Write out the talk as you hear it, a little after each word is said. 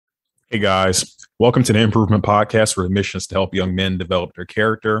Hey guys, welcome to the Improvement Podcast, where the mission is to help young men develop their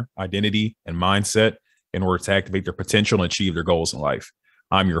character, identity, and mindset in order to activate their potential and achieve their goals in life.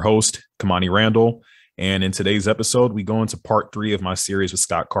 I'm your host, Kamani Randall, and in today's episode, we go into part 3 of my series with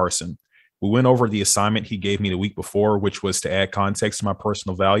Scott Carson. We went over the assignment he gave me the week before, which was to add context to my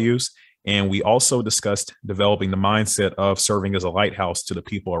personal values, and we also discussed developing the mindset of serving as a lighthouse to the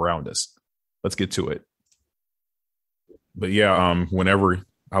people around us. Let's get to it. But yeah, whenever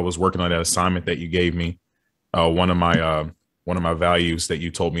I was working on that assignment that you gave me, one of my values that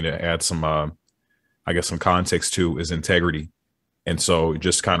you told me to add some context to is integrity. And so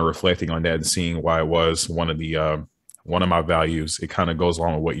just kind of reflecting on that and seeing why it was one of my values, it kind of goes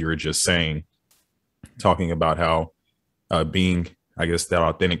along with what you were just saying, talking about how being, that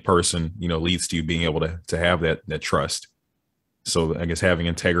authentic person, leads to you being able to have that trust. So I guess having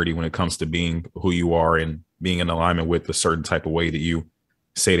integrity when it comes to being who you are and being in alignment with a certain type of way that you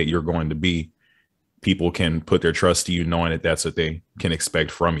say that you're going to be, people can put their trust to you knowing that that's what they can expect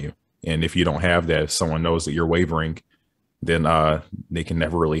from you. And if you don't have that, if someone knows that you're wavering, then they can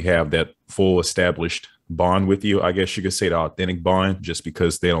never really have that full established bond with you. I guess you could say the authentic bond, just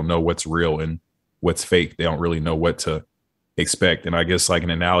because they don't know what's real and what's fake. They don't really know what to expect. And I guess like an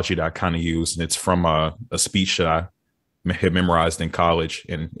analogy that I kind of use, and it's from a speech that I had memorized in college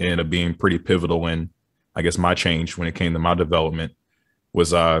and ended up being pretty pivotal in, I guess, my change when it came to my development,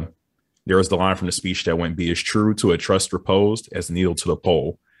 was there was the line from the speech that went, "Be as true to a trust reposed as the needle to the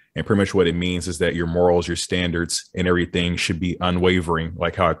pole." And pretty much what it means is that your morals, your standards, and everything should be unwavering,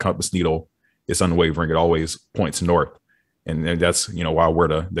 like how a compass needle is unwavering. It always points north. And that's, why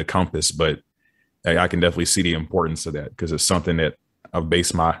we're the compass. But I can definitely see the importance of that, because it's something that I've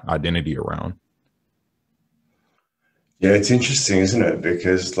based my identity around. Yeah, it's interesting, isn't it?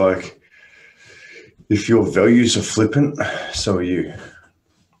 Because if your values are flippant, so are you.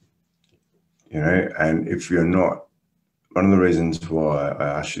 And if you're not, one of the reasons why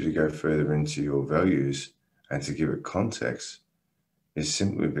I asked you to go further into your values and to give it context is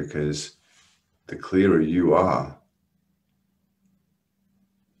simply because the clearer you are,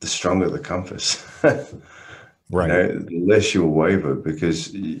 the stronger the compass. Right. The less you'll waver,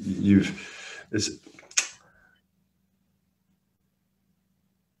 because if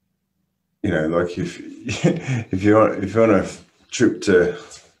you're on a trip to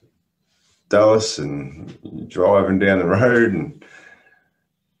Dallas and you're driving down the road and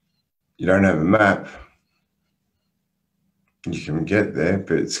you don't have a map, you can get there,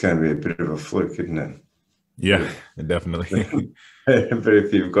 but it's going to be a bit of a fluke, isn't it? Yeah, definitely. But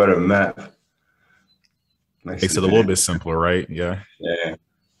if you've got a map, makes it a little bit simpler, right? Yeah.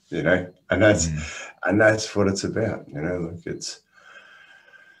 Yeah. And that's what it's about. It's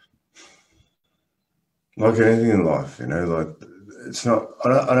like anything in life, it's not,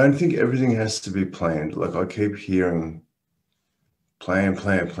 I don't think everything has to be planned. I keep hearing plan.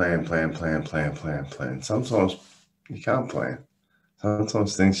 Sometimes you can't plan.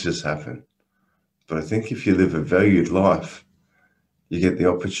 Sometimes things just happen. But I think if you live a valued life, you get the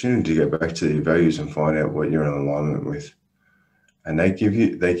opportunity to go back to your values and find out what you're in alignment with. And they give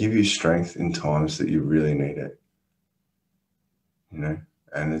you strength in times that you really need it. And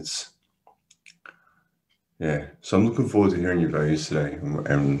it's, yeah. So I'm looking forward to hearing your values today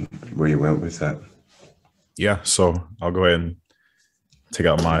and where you went with that. Yeah. So I'll go ahead and take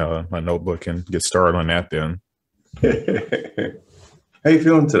out my notebook and get started on that then. How you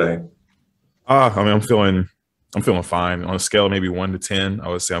feeling today? I'm feeling fine. On a scale of maybe 1 to 10, I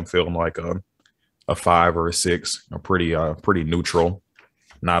would say I'm feeling like a 5 or a 6. Pretty neutral.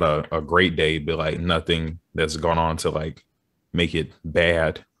 Not a great day, but like nothing that's gone on to make it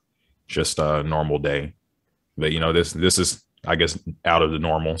bad. Just a normal day. But this is, I guess, out of the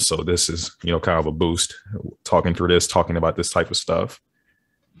normal. So this is, kind of a boost, talking about this type of stuff,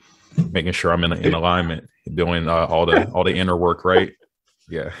 making sure I'm in alignment, doing all the inner work, right?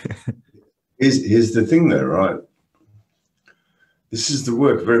 Yeah. Here's the thing though, right? This is the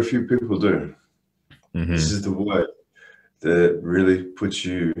work very few people do. Mm-hmm. This is the work that really puts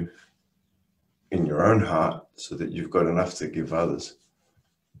you in your own heart so that you've got enough to give others.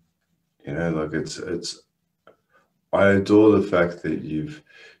 It's I adore the fact that you've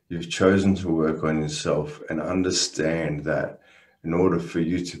chosen to work on yourself and understand that in order for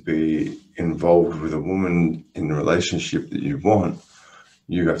you to be involved with a woman in the relationship that you want,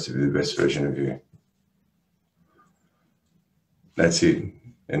 you have to be the best version of you. That's it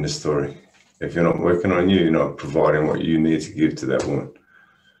in the story. If you're not working on you, you're not providing what you need to give to that woman.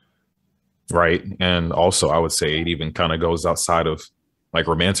 Right. And also, I would say it even kind of goes outside of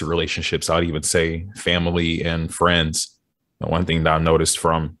romantic relationships. I'd even say family and friends. And one thing that I noticed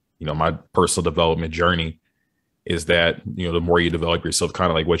from my personal development journey is that, the more you develop yourself, kind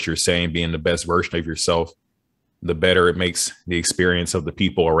of like what you're saying, being the best version of yourself, the better it makes the experience of the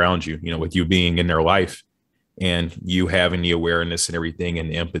people around you, with you being in their life and you having the awareness and everything and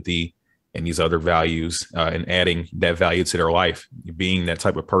the empathy and these other values and adding that value to their life, being that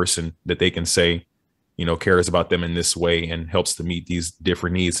type of person that they can say, cares about them in this way and helps to meet these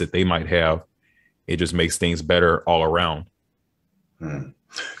different needs that they might have. It just makes things better all around.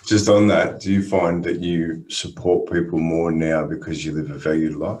 Just on that, do you find that you support people more now because you live a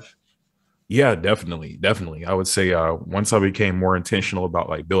valued life? Yeah, definitely. Definitely. I would say once I became more intentional about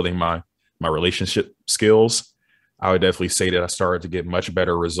like building my relationship skills, I would definitely say that I started to get much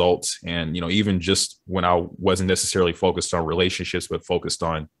better results. And, even just when I wasn't necessarily focused on relationships, but focused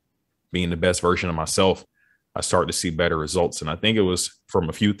on being the best version of myself, I started to see better results. And I think it was from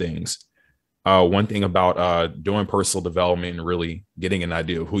a few things. One thing about doing personal development and really getting an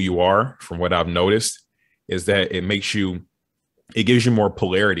idea of who you are, from what I've noticed, is that it gives you more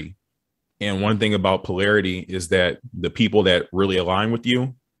polarity. And one thing about polarity is that the people that really align with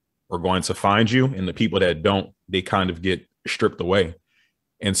you are going to find you, and the people that don't, they kind of get stripped away.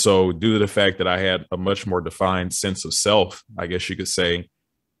 And so due to the fact that I had a much more defined sense of self, I guess you could say,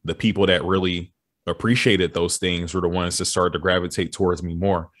 the people that really appreciated those things were the ones that started to gravitate towards me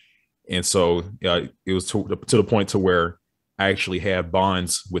more. And so it was to the point to where I actually had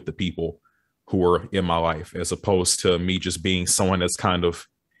bonds with the people who were in my life, as opposed to me just being someone that's kind of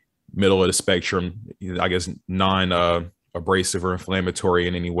middle of the spectrum, I guess, non-abrasive or inflammatory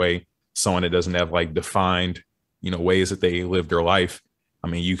in any way, someone that doesn't have like defined, ways that they live their life. I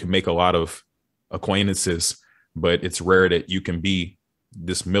mean, you can make a lot of acquaintances, but it's rare that you can be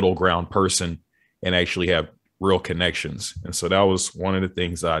this middle ground person and actually have real connections. And so that was one of the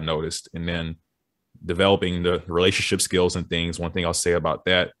things that I noticed. And then developing the relationship skills and things, one thing I'll say about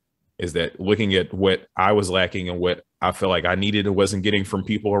that is that looking at what I was lacking and what I felt like I needed and wasn't getting from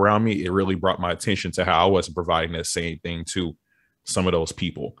people around me, it really brought my attention to how I wasn't providing that same thing to some of those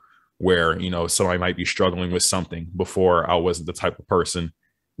people, where, somebody might be struggling with something before. I wasn't the type of person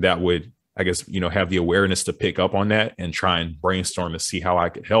that would, I guess, have the awareness to pick up on that and try and brainstorm to see how I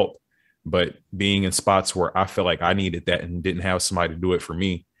could help. But being in spots where I felt like I needed that and didn't have somebody to do it for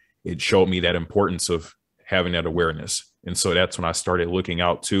me, it showed me that importance of having that awareness. And so that's when I started looking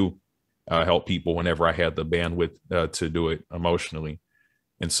out to help people whenever I had the bandwidth to do it emotionally.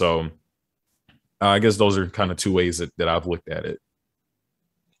 And so I guess those are kind of two ways that I've looked at it.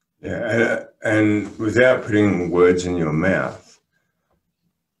 Yeah. And without putting words in your mouth,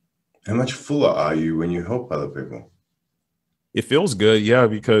 how much fuller are you when you help other people? It feels good. Yeah,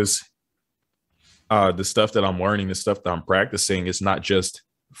 because the stuff that I'm learning, the stuff that I'm practicing, is not just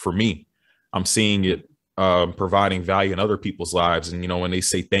for me. I'm seeing it providing value in other people's lives. And, when they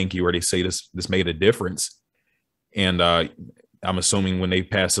say thank you, or they say this made a difference. And I'm assuming when they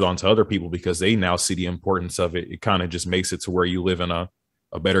pass it on to other people, because they now see the importance of it, it kind of just makes it to where you live in a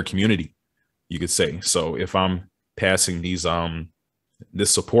better community, you could say. So if I'm passing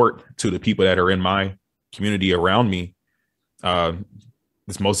this support to the people that are in my community around me,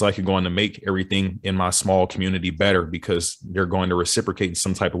 it's most likely going to make everything in my small community better, because they're going to reciprocate in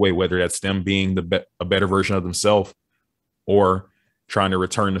some type of way, whether that's them being a better version of themselves, or trying to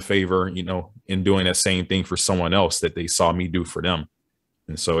return the favor, in doing that same thing for someone else that they saw me do for them.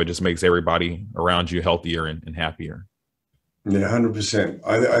 And so it just makes everybody around you healthier and happier. Yeah, 100%.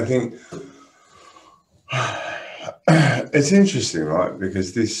 I think it's interesting, right?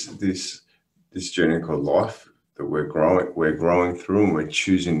 Because this journey called life that we're growing through, and we're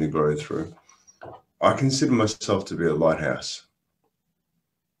choosing to grow through. I consider myself to be a lighthouse,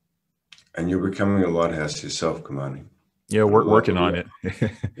 and you're becoming a lighthouse yourself, Kamani. Yeah, we're working on it.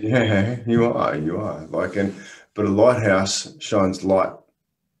 Yeah, you are. But a lighthouse shines light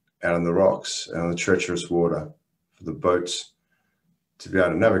out on the rocks and on the treacherous water for the boats to be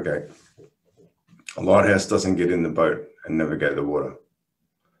able to navigate. A lighthouse doesn't get in the boat and navigate the water.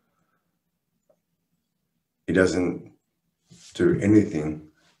 He doesn't do anything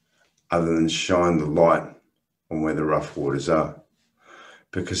other than shine the light on where the rough waters are.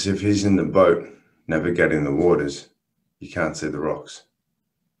 Because if he's in the boat navigating the waters, you can't see the rocks.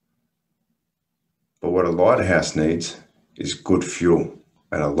 But what a lighthouse needs is good fuel,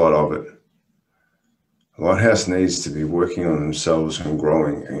 and a lot of it. A lighthouse needs to be working on themselves and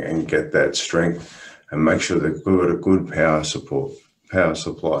growing and get that strength, and make sure they've got a good power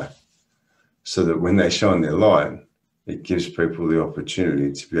supply, so that when they shine their light, it gives people the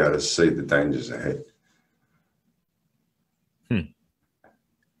opportunity to be able to see the dangers ahead.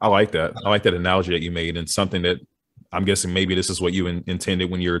 I like that. I like that analogy that you made, and something that I'm guessing maybe this is what you intended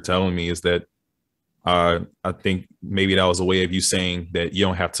when you were telling me, is that I think maybe that was a way of you saying that you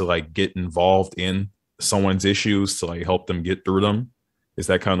don't have to like get involved in someone's issues to like help them get through them. Is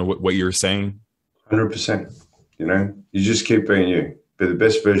that kind of what you're saying? 100%. You know, you just keep being you, be the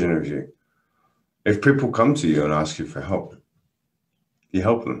best version of you. If people come to you and ask you for help, you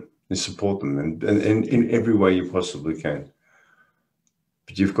help them, you support them, and in every way you possibly can.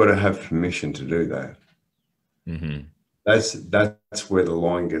 But you've got to have permission to do that. Mm-hmm. That's where the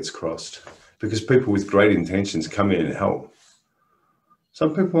line gets crossed, because people with great intentions come in and help.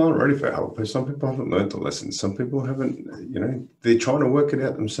 Some people aren't ready for help. Some people haven't learned the lesson. Some people haven't, you know, they're trying to work it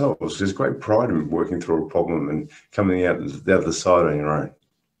out themselves. There's great pride in working through a problem and coming out the other side on your own.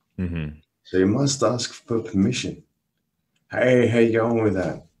 Mm-hmm. So you must ask for permission. Hey, how you going with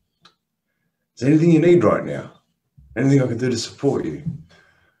that? Is there anything you need right now? Anything I can do to support you?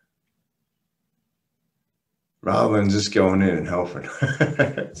 Rather than just going in and helping. Do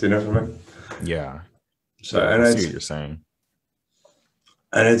you know what I mean? Yeah. So, yeah, and I see what you're saying.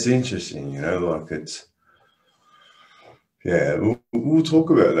 And it's interesting, you know, like it's, yeah, we'll talk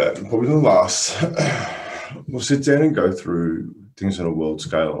about that. Probably the last, we'll sit down and go through things on a world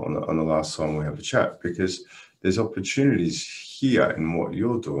scale on the last time we have a chat, because there's opportunities here in what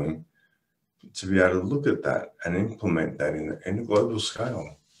you're doing to be able to look at that and implement that in a global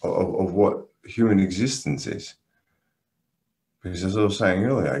scale of what human existence is. Because as I was saying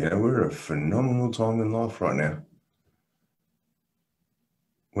earlier, you know, we're at a phenomenal time in life right now.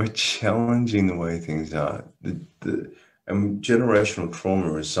 We're challenging the way things are. And generational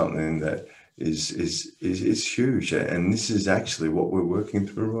trauma is something that is huge. And this is actually what we're working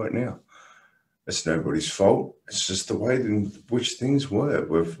through right now. It's nobody's fault. It's just the way in which things work.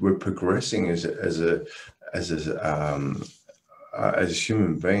 We're progressing as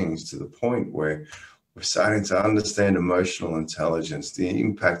human beings to the point where we're starting to understand emotional intelligence, the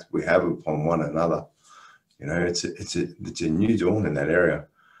impact we have upon one another. You know, it's a new dawn in that area.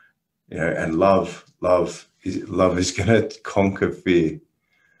 You know, and love is going to conquer fear,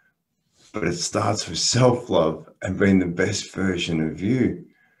 but it starts with self-love and being the best version of you,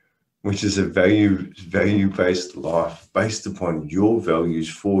 which is a value-based life based upon your values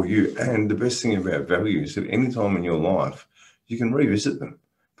for you. And the best thing about values, at any time in your life, you can revisit them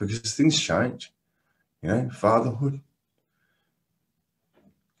because things change. You know, fatherhood,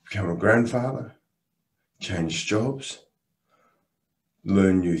 become a grandfather, change jobs,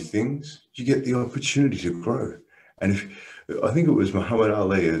 learn new things. You get the opportunity to grow. And I think it was Muhammad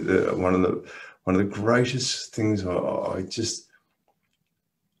Ali, one of the greatest things.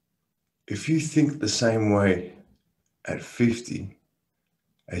 If you think the same way at 50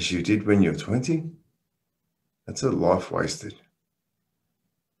 as you did when you're 20, that's a life wasted.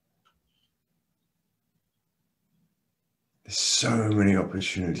 There's so many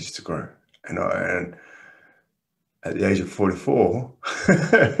opportunities to grow. And at the age of 44,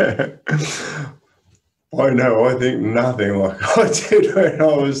 I think nothing like I did when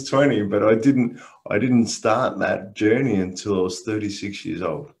I was 20, but I didn't start that journey until I was 36 years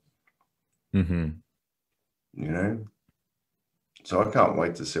old. Mm-hmm. You know? So I can't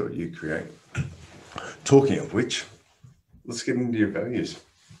wait to see what you create. Talking of which, let's get into your values.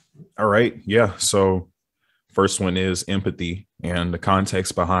 All right. Yeah. So first one is empathy. And the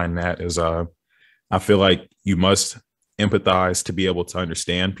context behind that is I feel like you must empathize to be able to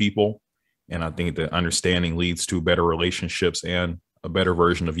understand people. And I think that understanding leads to better relationships and a better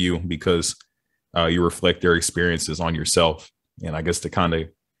version of you, because you reflect their experiences on yourself. And I guess to kind of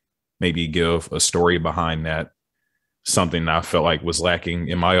maybe give a story behind that, something that I felt like was lacking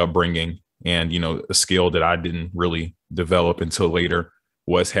in my upbringing, and, you know, a skill that I didn't really develop until later,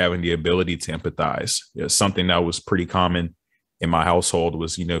 was having the ability to empathize. Something that was pretty common in my household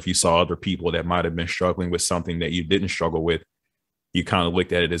was, you know, if you saw other people that might have been struggling with something that you didn't struggle with, you kind of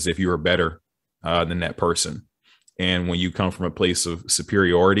looked at it as if you were better than that person. And when you come from a place of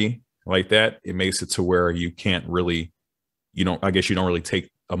superiority like that, it makes it to where you can't really, you don't really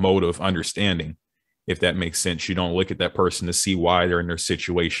take a mode of understanding, if that makes sense. You don't look at that person to see why they're in their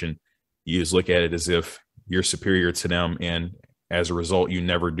situation. You just look at it as if you're superior to them. And as a result, you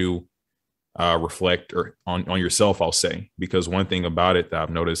never do reflect on yourself, I'll say. Because one thing about it that I've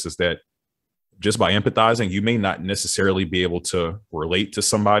noticed is that just by empathizing, you may not necessarily be able to relate to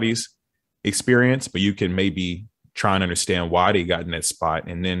somebody's experience, but you can maybe try and understand why they got in that spot.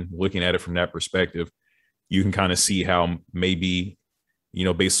 And then looking at it from that perspective, you can kind of see how maybe, you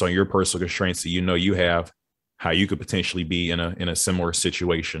know, based on your personal constraints that you know you have, how you could potentially be in a similar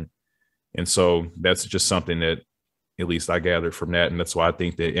situation. And so that's just something that at least I gathered from that. And that's why I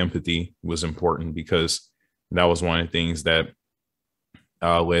think that empathy was important, because that was one of the things that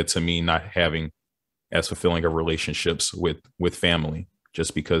led to me not having as fulfilling of relationships with family,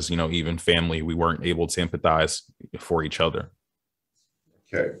 just because, even family, we weren't able to empathize for each other.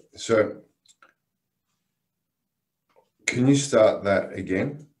 Okay. So can you start that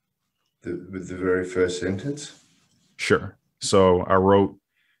again with the very first sentence? Sure. So I wrote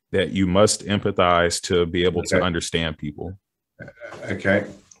that you must empathize to be able to understand people. Okay.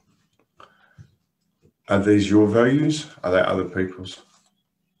 Are these your values? Are they other people's?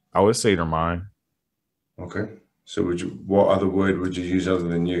 I would say they're mine. Okay. So what other word would you use other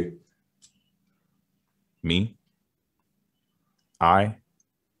than you? Me. I.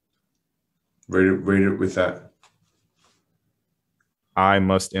 Read it with that. I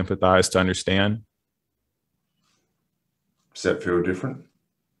must empathize to understand. Does that feel different?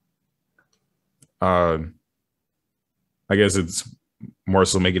 I guess it's more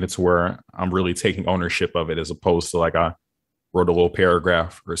so making it to where I'm really taking ownership of it, as opposed to like I wrote a little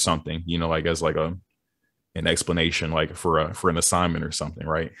paragraph or something, like as like an explanation, like for an assignment or something,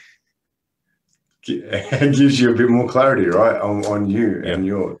 right? It gives you a bit more clarity, right, on you and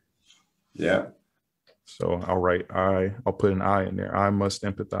yours. Yeah. So I'll put an I in there. I must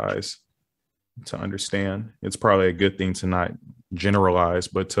empathize to understand. It's probably a good thing to not generalize,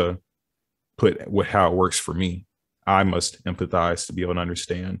 but to put how it works for me. I must empathize to be able to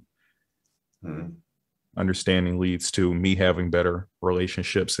understand. Mm-hmm. Understanding leads to me having better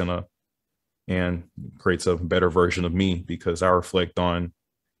relationships and creates a better version of me, because I reflect on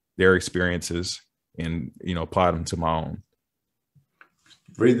their experiences and, apply them to my own.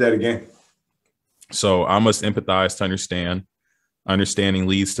 Read that again. So I must empathize to understand. Understanding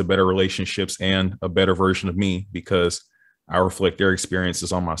leads to better relationships and a better version of me, because I reflect their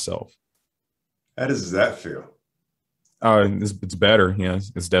experiences on myself. How does that feel? It's better. Yeah,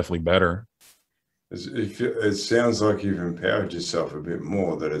 it's definitely better. It sounds like you've empowered yourself a bit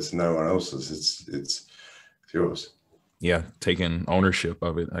more, that it's no one else's. It's yours. Yeah, taking ownership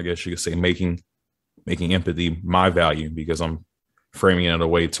of it. I guess you could say making empathy my value, because I'm framing it in a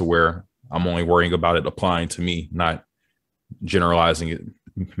way to where I'm only worrying about it applying to me, not generalizing it,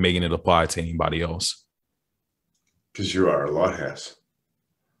 making it apply to anybody else. Because you are a lighthouse.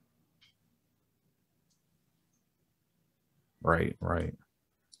 Right.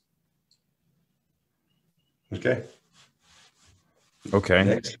 Okay.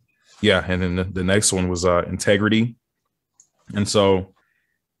 Next. Yeah. And then the next one was integrity. And so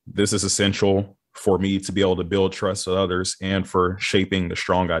this is essential for me to be able to build trust with others and for shaping a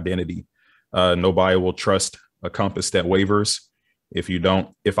strong identity. Nobody will trust a compass that wavers. If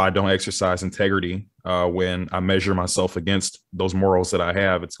I don't exercise integrity, when I measure myself against those morals that I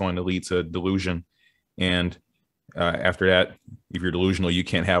have, it's going to lead to delusion. And after that, if you're delusional, you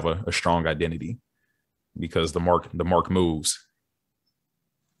can't have a strong identity, because the mark moves.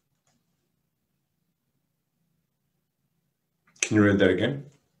 Can you read that again?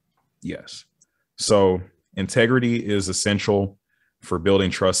 Yes. So integrity is essential for building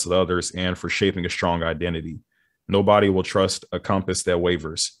trust with others and for shaping a strong identity. Nobody will trust a compass that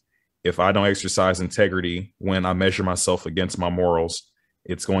wavers. If I don't exercise integrity when I measure myself against my morals,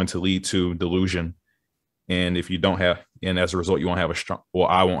 it's going to lead to delusion. And as a result, you won't have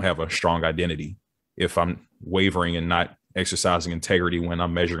I won't have a strong identity if I'm wavering and not exercising integrity when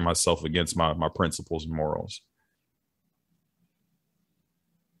I'm measuring myself against my principles and morals.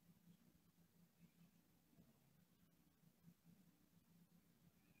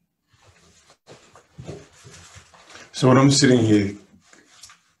 So when I'm sitting here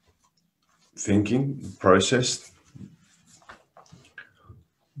thinking, processed,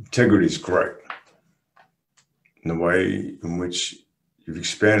 integrity is great. And the way in which you've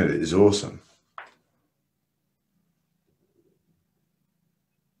expanded it is awesome.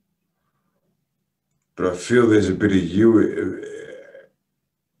 But I feel there's a bit of you.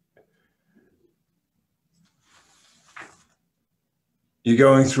 You're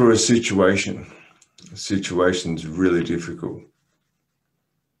going through a situation. The situation's really difficult.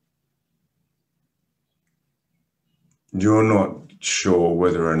 You're not sure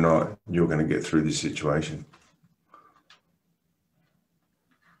whether or not you're going to get through this situation.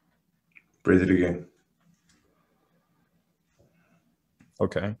 Breathe it again.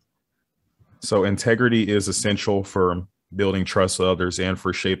 Okay. So integrity is essential for building trust with others and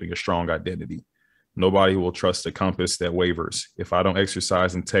for shaping a strong identity. Nobody will trust a compass that wavers. If I don't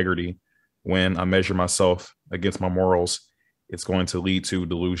exercise integrity when I measure myself against my morals, it's going to lead to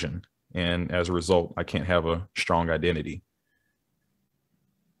delusion. And as a result, I can't have a strong identity.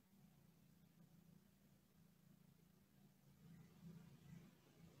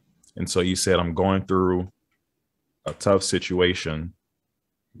 And so you said, I'm going through a tough situation.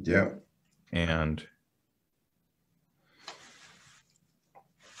 Yeah. And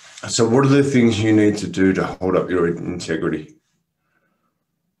so what are the things you need to do to hold up your integrity?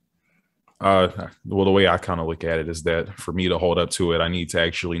 well, the way I kind of look at it is that for me to hold up to it, I need to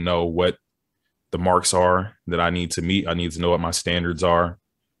actually know what the marks are that I need to meet. I need to know what my standards are,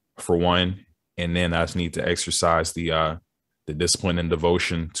 for one, and then I just need to exercise the discipline and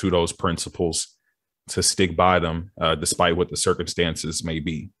devotion to those principles to stick by them, despite what the circumstances may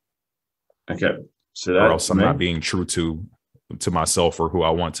be. Okay, so or else I'm not being true to myself or who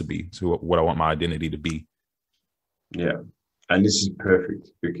I want to be, to what I want my identity to be. Yeah, and this is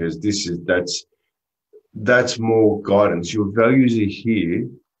perfect because that's more guidance. Your values are here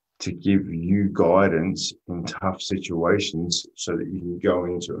to give you guidance in tough situations so that you can go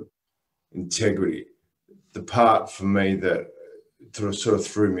into it. Integrity. The part for me that sort of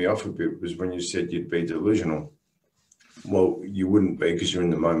threw me off a bit was when you said you'd be delusional. Well, you wouldn't be because you're in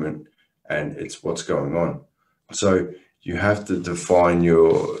the moment and it's what's going on. So you have to define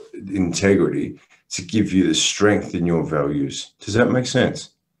your integrity to give you the strength in your values. Does that make sense?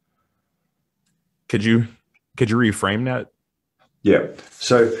 Could you reframe that? Yeah.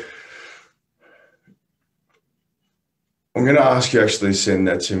 So I'm going to ask you actually send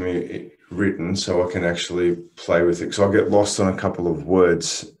that to me written so I can actually play with it, because I get lost on a couple of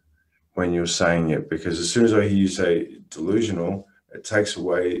words when you're saying it, because as soon as I hear you say delusional, it takes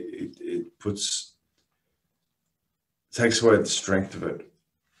away takes away the strength of it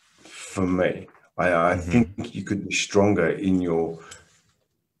for me. I think you could be stronger in your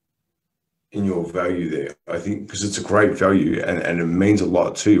value there. I think because it's a great value and it means a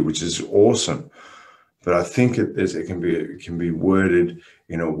lot to you, which is awesome. But I think it can be worded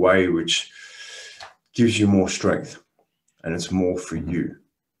in a way which gives you more strength, and it's more for you.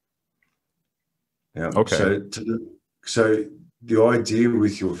 Yeah. Okay. So the idea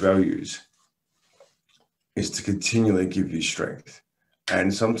with your values is to continually give you strength,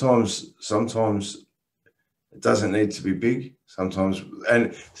 and sometimes it doesn't need to be big. Sometimes,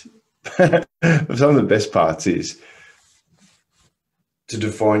 and some of the best parts is to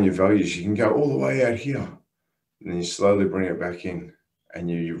define your values. You can go all the way out here, and then you slowly bring it back in,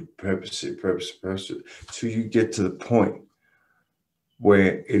 and you purpose it till you get to the point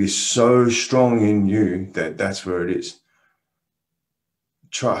where it is so strong in you that that's where it is.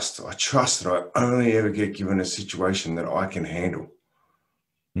 Trust. I trust that I only ever get given a situation that I can handle.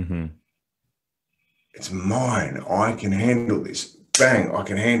 Mm-hmm. It's mine. I can handle this. Bang, I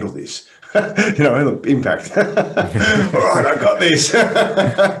can handle this. Impact. All right, I got this.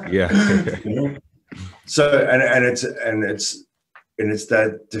 Yeah. So, and it's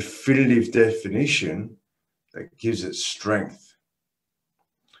that definitive definition that gives it strength.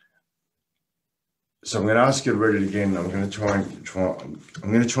 So I'm going to ask you to read it again. I'm going to try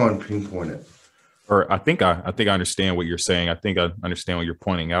and pinpoint it. Or I think I understand what you're saying. I think I understand what you're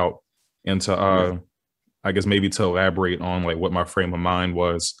pointing out. And to I guess maybe to elaborate on like what my frame of mind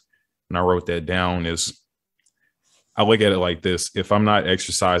was when I wrote that down is I look at it like this. If I'm not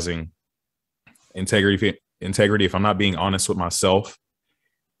exercising integrity, if I'm not being honest with myself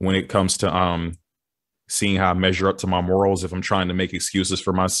when it comes to seeing how I measure up to my morals, if I'm trying to make excuses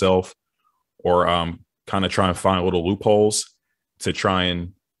for myself or kind of try and find little loopholes to try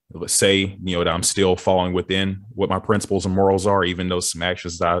and say, that I'm still falling within what my principles and morals are, even though some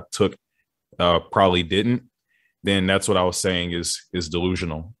actions that I took probably didn't, then that's what I was saying is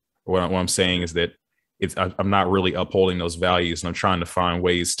delusional. What I'm saying is that I'm not really upholding those values, and I'm trying to find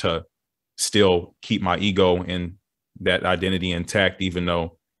ways to still keep my ego and that identity intact, even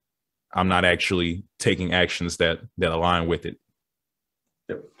though I'm not actually taking actions that align with it.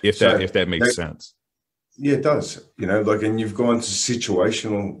 Yep. If that makes sense. Yeah, it does. And you've gone to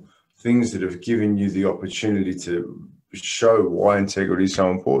situational things that have given you the opportunity to show why integrity is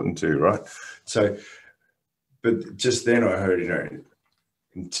so important to you, right? So, but just then I heard,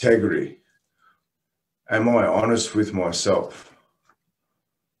 integrity. Am I honest with myself?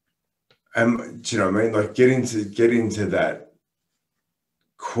 Do you know what I mean? Like get into that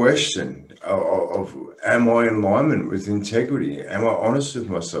question of am I in alignment with integrity? Am I honest with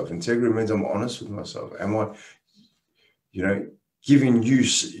myself? Integrity means I'm honest with myself. Am I, giving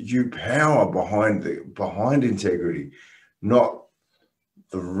you power behind integrity, not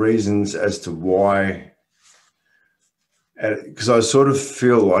the reasons as to why. Because I sort of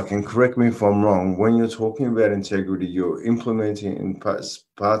feel like, and correct me if I'm wrong, when you're talking about integrity, you're implementing in parts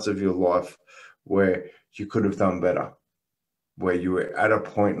of your life where you could have done better, where you were at a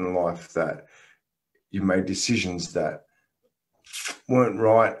point in life that you made decisions that weren't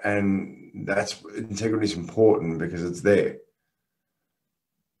right, and that's integrity is important because it's there.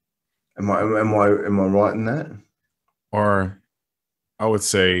 Am I right in that? Or I would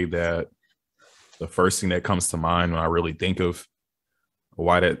say that the first thing that comes to mind when I really think of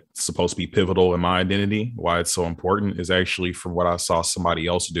why that's supposed to be pivotal in my identity, why it's so important, is actually from what I saw somebody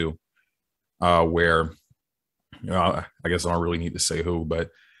else do, where I guess I don't really need to say who, but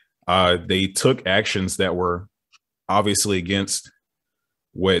they took actions that were obviously against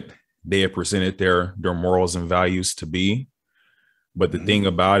what they had presented their morals and values to be. But the thing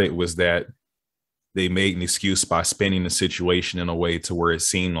about it was that they made an excuse by spinning the situation in a way to where it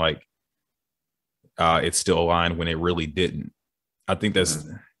seemed like it still aligned when it really didn't. I think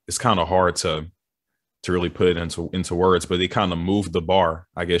it's kind of hard to really put it into words, but they kind of moved the bar,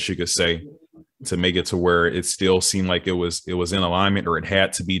 I guess you could say, to make it to where it still seemed like it was in alignment, or it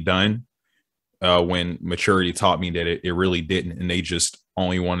had to be done, when maturity taught me that it really didn't. And they just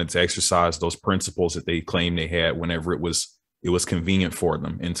only wanted to exercise those principles that they claimed they had whenever it was convenient for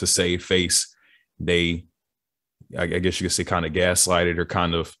them. And to save face, they, I guess you could say, kind of gaslighted or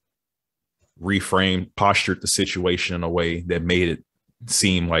kind of postured the situation in a way that made it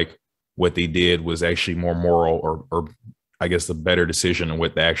seem like what they did was actually more moral, or I guess the better decision, and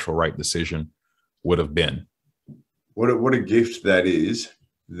what the actual right decision would have been. What a gift that is,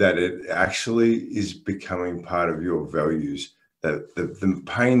 that it actually is becoming part of your values. That the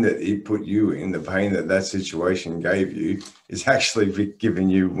pain that it put you in, the pain that situation gave you, is actually giving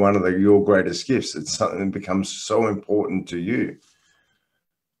you one of your greatest gifts. It's something that becomes so important to you.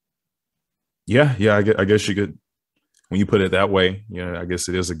 Yeah, I guess you could, when you put it that way, I guess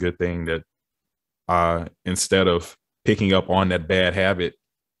it is a good thing that instead of picking up on that bad habit,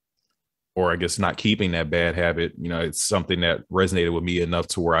 or I guess not keeping that bad habit, it's something that resonated with me enough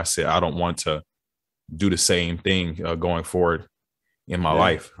to where I said, I don't want to do the same thing going forward in my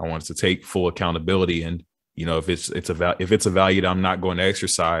life. I want to take full accountability. And, if it's a value that I'm not going to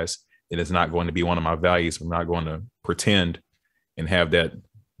exercise, it is not going to be one of my values. I'm not going to pretend and have that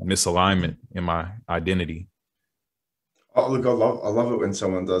misalignment in my identity. Oh, look, I love it when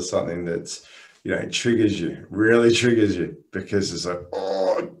someone does something that's, triggers you, really triggers you, because it's like,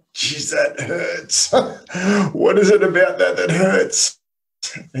 oh, geez, that hurts. What is it about that hurts?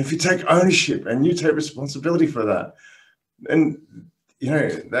 If you take ownership and you take responsibility for that, and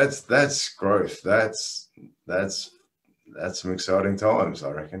that's growth. That's some exciting times,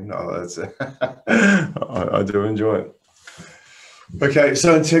 I reckon. I do enjoy it. Okay,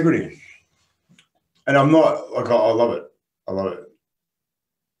 so integrity, and I'm not like, I love it. I love it.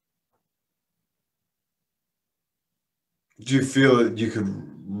 Do you feel that you could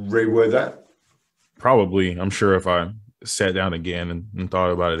reword that? Probably. I'm sure if I sat down again and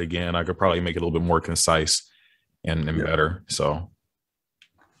thought about it again, I could probably make it a little bit more concise and better. So,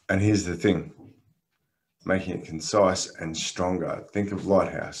 and here's the thing, making it concise and stronger. Think of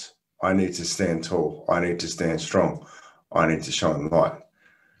lighthouse. I need to stand tall. I need to stand strong. I need to shine light.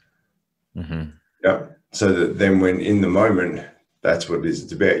 Yeah. So that then when in the moment, that's what it is.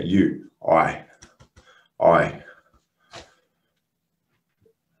 It's about you. I.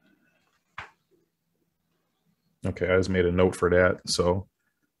 Okay, I just made a note for that. So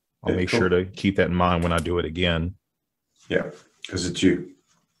I'll make sure to keep that in mind when I do it again. Yeah, because it's you.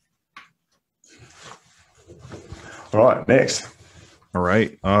 All right, next. All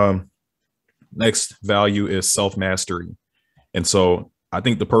right. Next value is self-mastery. And so I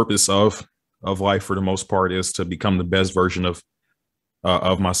think the purpose of life for the most part is to become the best version of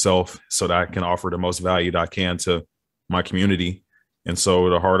myself, so that I can offer the most value that I can to my community. And so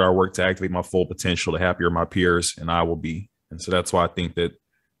the harder I work to activate my full potential, the happier my peers and I will be. And so that's why I think that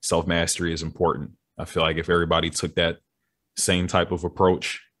self-mastery is important. I feel like if everybody took that same type of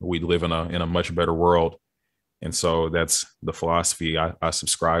approach, we'd live in a much better world. And so that's the philosophy I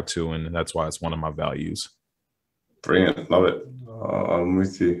subscribe to, and that's why it's one of my values. Brilliant. Love it. I'm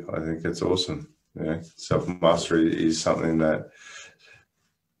with you. I think it's awesome. Self-mastery is something that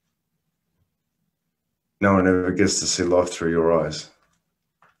no one ever gets to see life through your eyes,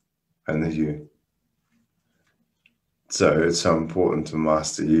 and there's you. So it's so important to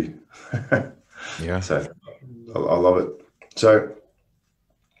master you. Yeah. So I love it. So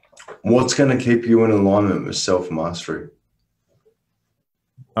what's going to keep you in alignment with self-mastery?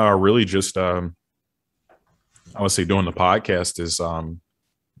 Really just, I would say doing the podcast is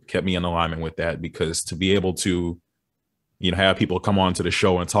kept me in alignment with that, because to be able to, have people come on to the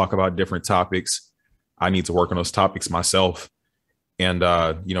show and talk about different topics, I need to work on those topics myself. And,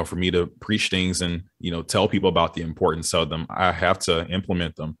 for me to preach things and, tell people about the importance of them, I have to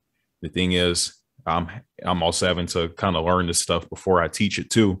implement them. The thing is, I'm also having to kind of learn this stuff before I teach it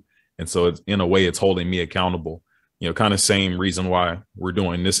too. And so it's, in a way, it's holding me accountable, kind of same reason why we're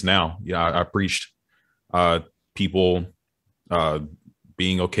doing this now. I preached people uh,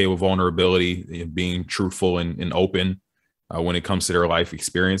 being okay with vulnerability and being truthful and open when it comes to their life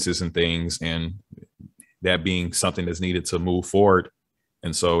experiences and things, and that being something that's needed to move forward.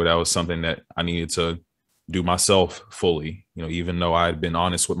 And so that was something that I needed to do myself fully, even though I had been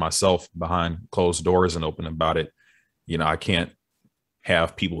honest with myself behind closed doors and open about it. I can't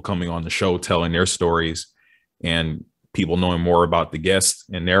have people coming on the show telling their stories and people knowing more about the guests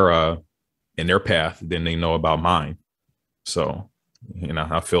and their path than they know about mine. So,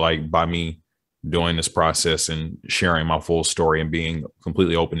 I feel like by me doing this process and sharing my full story and being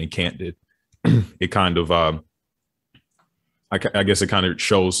completely open and candid, it kind of, I guess it kind of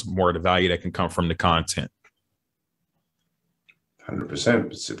shows more of the value that can come from the content.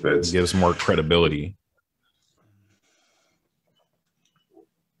 100%. But it gives more credibility.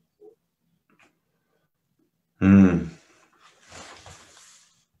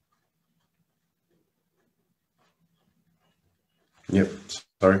 Yep.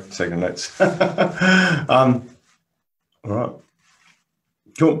 Sorry, taking notes. All right.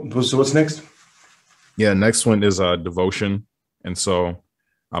 Cool. So what's next? Yeah, next one is devotion. And so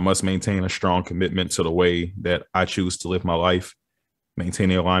I must maintain a strong commitment to the way that I choose to live my life.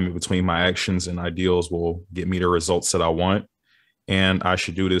 Maintaining alignment between my actions and ideals will get me the results that I want. And I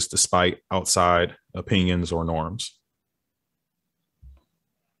should do this despite outside opinions or norms.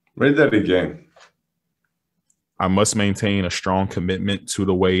 Read that again. I must maintain a strong commitment to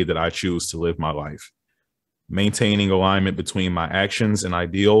the way that I choose to live my life. Maintaining alignment between my actions and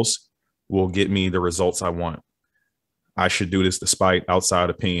ideals will get me the results I want. I should do this despite outside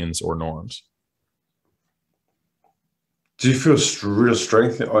opinions or norms. Do you feel real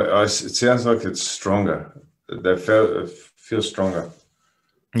strength? It sounds like it's stronger. That feels stronger.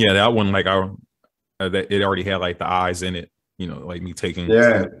 Yeah, that one, like it already had like the eyes in it. Like me taking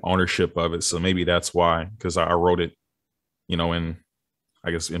ownership of it. So maybe that's why, because I wrote it, in, I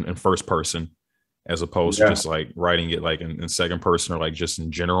guess, in first person, as opposed to just like writing it like in second person or like just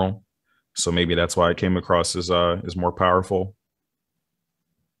in general. So maybe that's why it came across as more powerful.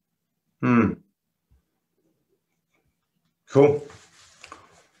 Cool.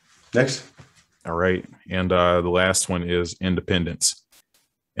 Next. All right. And the last one is independence.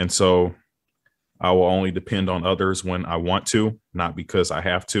 And so I will only depend on others when I want to, not because I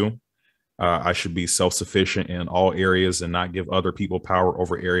have to. I should be self-sufficient in all areas and not give other people power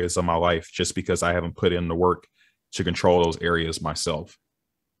over areas of my life just because I haven't put in the work to control those areas myself.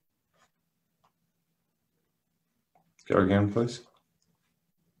 Go again, please.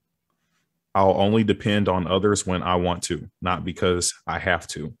 I'll only depend on others when I want to, not because I have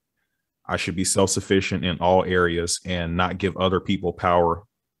to. I should be self-sufficient in all areas and not give other people power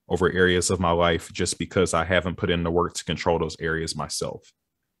over areas of my life just because I haven't put in the work to control those areas myself.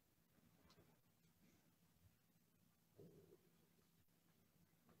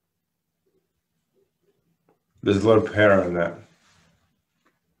 There's a lot of power in that.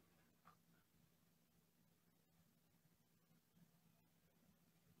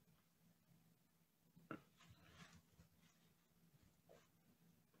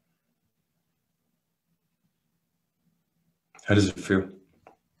 How does it feel?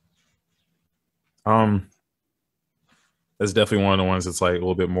 That's definitely one of the ones that's like a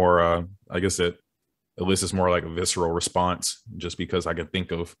little bit more, I guess it elicits more like a visceral response, just because I can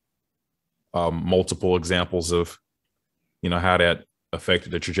think of multiple examples of, how that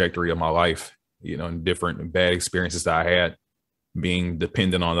affected the trajectory of my life, and different bad experiences that I had being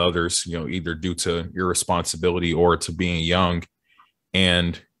dependent on others, either due to irresponsibility or to being young,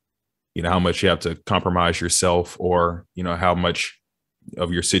 and, how much you have to compromise yourself, or, how much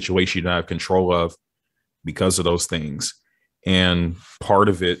of your situation you don't have control of because of those things. And part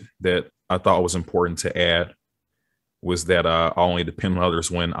of it that I thought was important to add was that I only depend on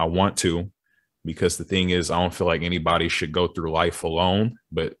others when I want to, because the thing is, I don't feel like anybody should go through life alone,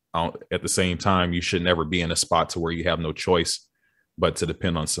 but at the same time, you should never be in a spot to where you have no choice but to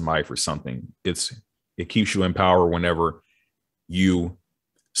depend on somebody for something. It keeps you in power whenever you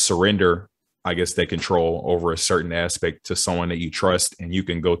surrender, I guess, that control over a certain aspect to someone that you trust, and you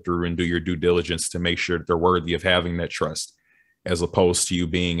can go through and do your due diligence to make sure that they're worthy of having that trust, as opposed to you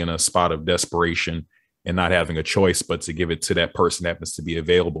being in a spot of desperation and not having a choice but to give it to that person that happens to be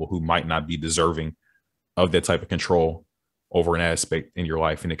available, who might not be deserving of that type of control over an aspect in your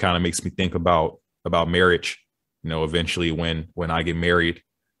life. And it kind of makes me think about marriage. Eventually when I get married,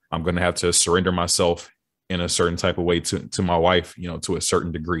 I'm going to have to surrender myself in a certain type of way to my wife, to a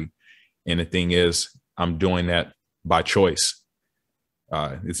certain degree. And the thing is, I'm doing that by choice.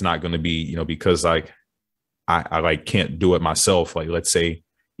 It's not going to be, because like I like can't do it myself. Like, let's say,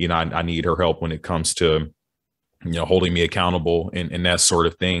 I need her help when it comes to, holding me accountable and that sort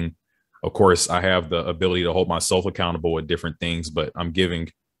of thing. Of course, I have the ability to hold myself accountable with different things, but I'm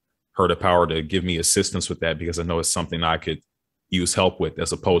giving her the power to give me assistance with that because I know it's something I could use help with,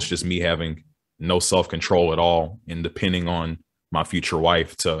 as opposed to just me having no self-control at all and depending on my future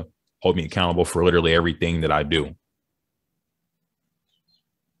wife to hold me accountable for literally everything that I do.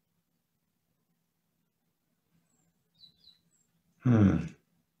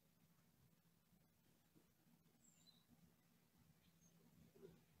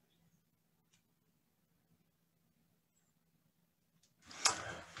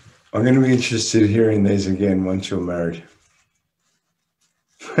 I'm going to be interested in hearing these again once you're married.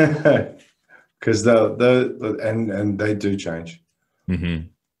 Because they do change. Mm-hmm.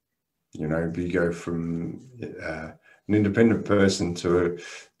 You go from an independent person to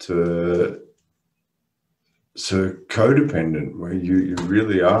codependent, where you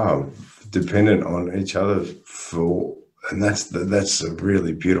really are dependent on each other and that's a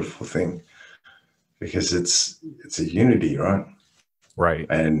really beautiful thing, because it's a unity, right? Right.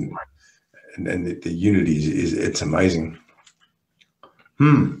 And the unity it's amazing.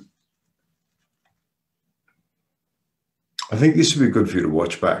 I think this would be good for you to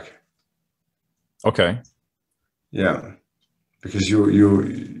watch back. Okay. Yeah, because you'll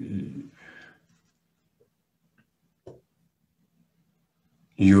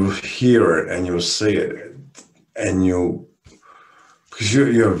hear it and you'll see it, and because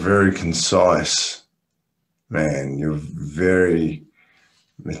you're a very concise man. You're very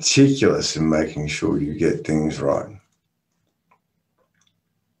meticulous in making sure you get things right.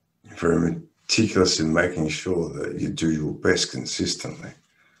 You're very meticulous in making sure that you do your best consistently.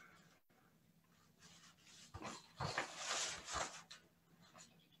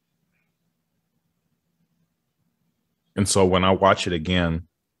 And so when I watch it again,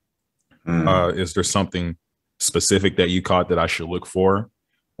 is there something specific that you caught that I should look for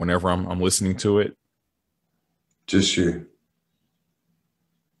whenever I'm listening to it? Just you.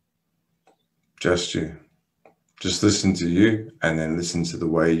 Just you. Just listen to you, and then listen to the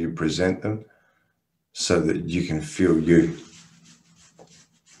way you present them so that you can feel you.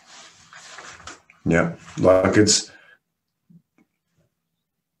 Yeah. Like there's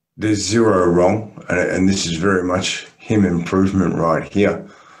zero wrong. And this is very much him improvement right here.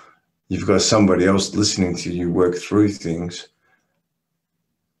 You've got somebody else listening to you work through things.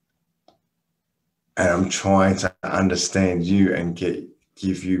 And I'm trying to understand you and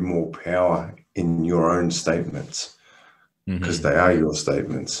give you more power in your own statements, because they are your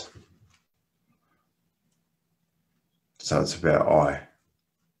statements. So it's about I.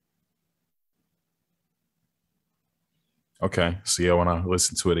 Okay. So yeah, when I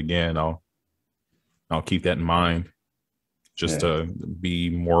listen to it again, I'll keep that in mind, just to be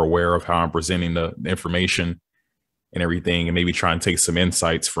more aware of how I'm presenting the information and everything, and maybe try and take some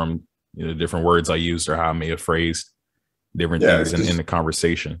insights from different words I used or how I may have phrased different things in the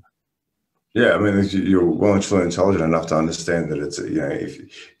conversation. Yeah, I mean, you're well and truly intelligent enough to understand that it's,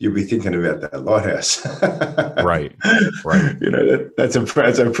 if you'll be thinking about that lighthouse. Right. That's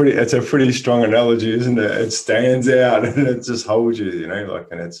a pretty strong analogy, isn't it? It stands out and it just holds you, and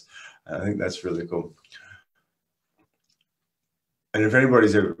I think that's really cool. And if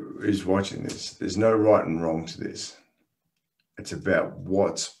anybody's who's watching this, there's no right and wrong to this. It's about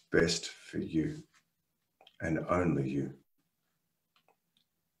what's best for you and only you.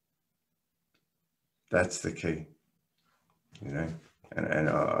 That's the key, and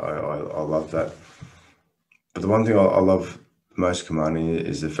I love that. But the one thing I love most, Kamani,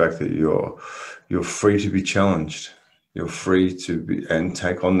 is the fact that you're free to be challenged. You're free to be and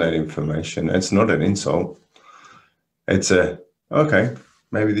take on that information. It's not an insult. It's okay,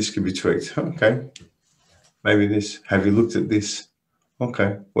 maybe this could be tweaked. Okay, maybe this. Have you looked at this?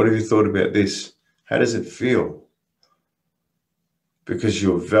 Okay, what have you thought about this? How does it feel? Because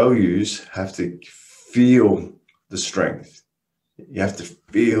your values have to feel the strength. You have to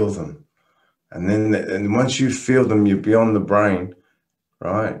feel them. And then once you feel them, you're beyond the brain,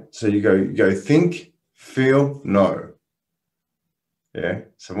 right? So you go think, feel, know. Yeah.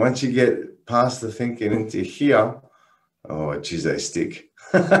 So once you get past the thinking into here, oh, geez, they stick.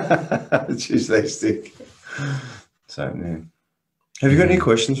 Geez, they stick. So, man. Have you got any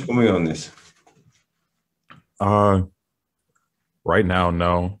questions for me on this? Right now,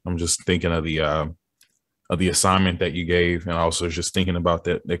 no. I'm just thinking of the assignment that you gave, and also just thinking about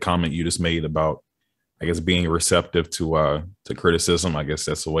that comment you just made about I guess being receptive to criticism. I guess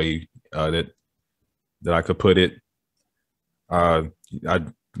that's the way that I could put it. Uh, I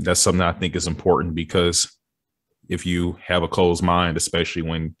That's something I think is important, because if you have a closed mind, especially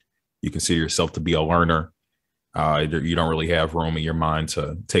when you consider yourself to be a learner, you don't really have room in your mind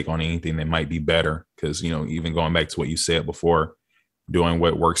to take on anything that might be better. Because, even going back to what you said before, doing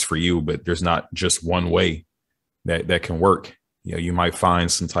what works for you, but there's not just one way that can work. You might find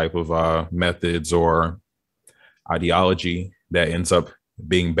some type of methods or ideology that ends up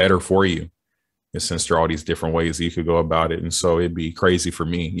being better for you. And since there are all these different ways you could go about it. And so it'd be crazy for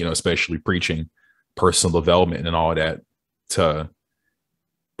me, especially preaching personal development and all that, to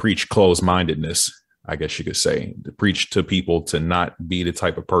preach closed-mindedness, I guess you could say, to preach to people to not be the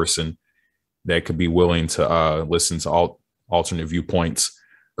type of person that could be willing to listen to alternate viewpoints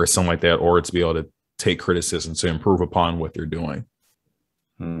or something like that, or to be able to take criticism to improve upon what they're doing.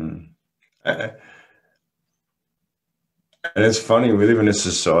 And it's funny, we live in a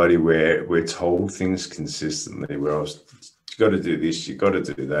society where we're told things consistently, where you got to do this, you got to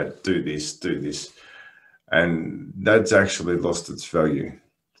do that, do this, do this. And that's actually lost its value,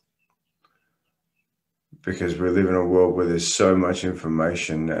 because we live in a world where there's so much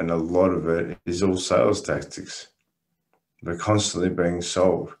information, and a lot of it is all sales tactics. We're constantly being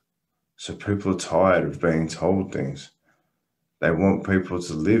sold. So people are tired of being told things. They want people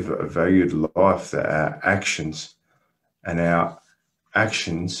to live a valued life, that our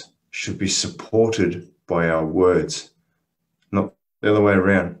actions should be supported by our words, not the other way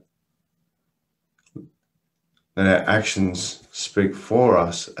around. Then our actions speak for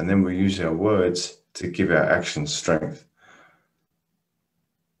us, and then we use our words to give our actions strength.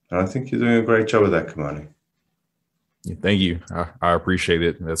 And I think you're doing a great job of that, Kamani. Thank you. I appreciate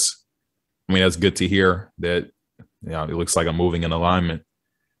it. That's good to hear that. It looks like I'm moving in alignment,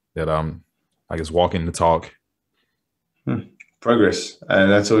 that I guess walking the talk. Progress,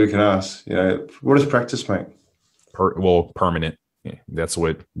 and that's all you can ask. What does practice make? Permanent. Yeah, that's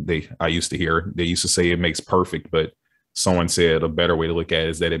what I used to hear. They used to say it makes perfect, but someone said a better way to look at it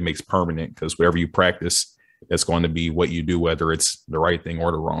is that it makes permanent, because whatever you practice, that's going to be what you do, whether it's the right thing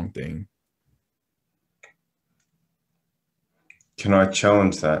or the wrong thing. Can I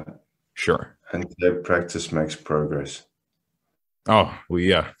challenge that? Sure. And that practice makes progress. Oh, well,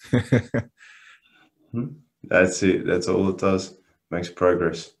 yeah. That's it. That's all it does. Makes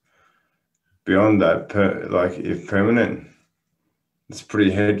progress. Beyond that, if permanent, it's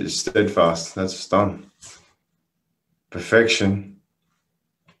pretty steadfast. That's done. Perfection,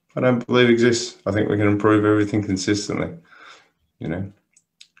 I don't believe exists. I think we can improve everything consistently.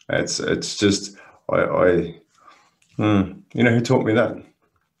 It's just who taught me that?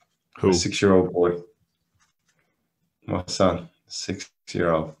 Who? A 6-year-old boy. My son,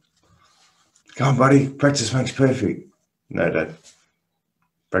 6-year-old. Come on, buddy. Practice makes perfect. No, Dad.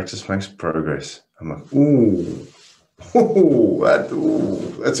 Practice makes progress. I'm like,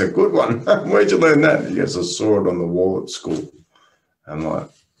 that's a good one. Where'd you learn that? He goes, I saw it on the wall at school. I'm like,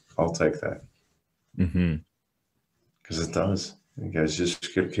 I'll take that. Because it does. He goes,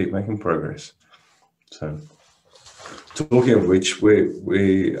 just keep making progress. So, talking of which,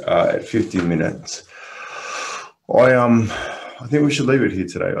 we are at 50 minutes. I think we should leave it here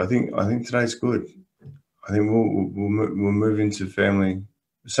today. I think today's good. I think we'll move into family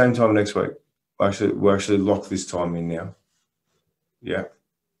same time next week. We'll actually lock this time in now. Yeah.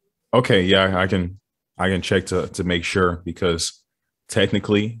 Okay. Yeah, I can check to make sure, because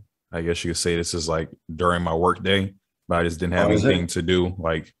technically, I guess you could say this is like during my work day, but I just didn't have anything to do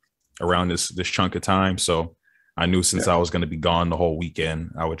like around this chunk of time. So I knew since I was going to be gone the whole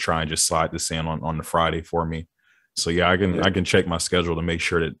weekend, I would try and just slide this in on the Friday for me. So I can check my schedule to make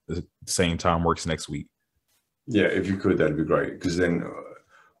sure that the same time works next week. Yeah, if you could, that'd be great. Because then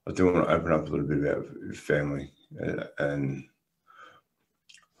I do want to open up a little bit about family, but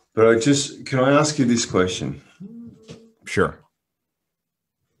can I ask you this question? Sure.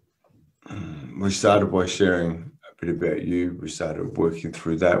 We started by sharing a bit about you. We started working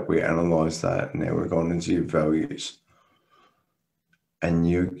through that. We analysed that, and now we've gone into your values. And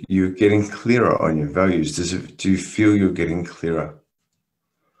you're getting clearer on your values. Do you feel you're getting clearer?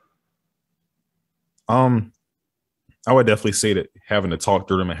 I would definitely say that having to talk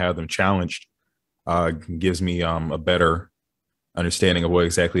through them and have them challenged gives me a better understanding of what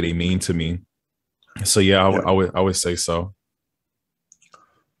exactly they mean to me. So yeah, I would say so.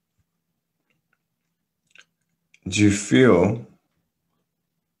 Do you feel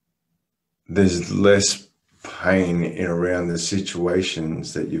there's less pain in around the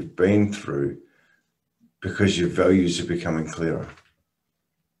situations that you've been through because your values are becoming clearer?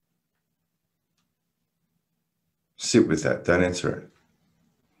 sit with that. Don't answer it.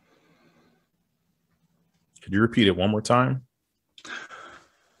 Could you repeat it one more time?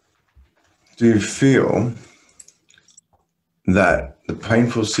 Do you feel that the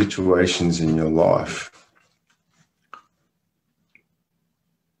painful situations in your life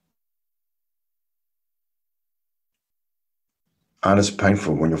aren't as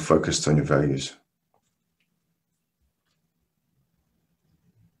painful when you're focused on your values?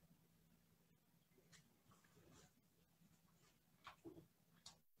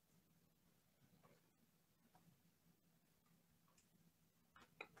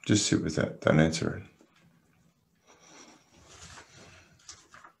 Just sit with that. Don't answer it.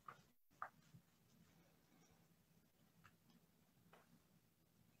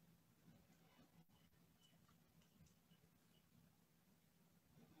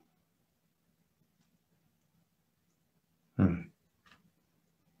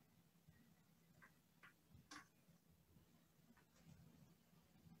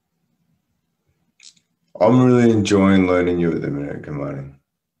 I'm really enjoying learning you at the minute, Kamani.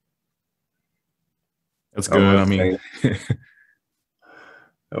 That's good. I mean,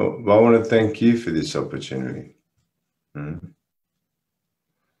 I want to thank you for this opportunity.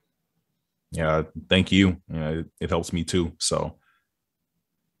 Yeah, thank you. It helps me too. So.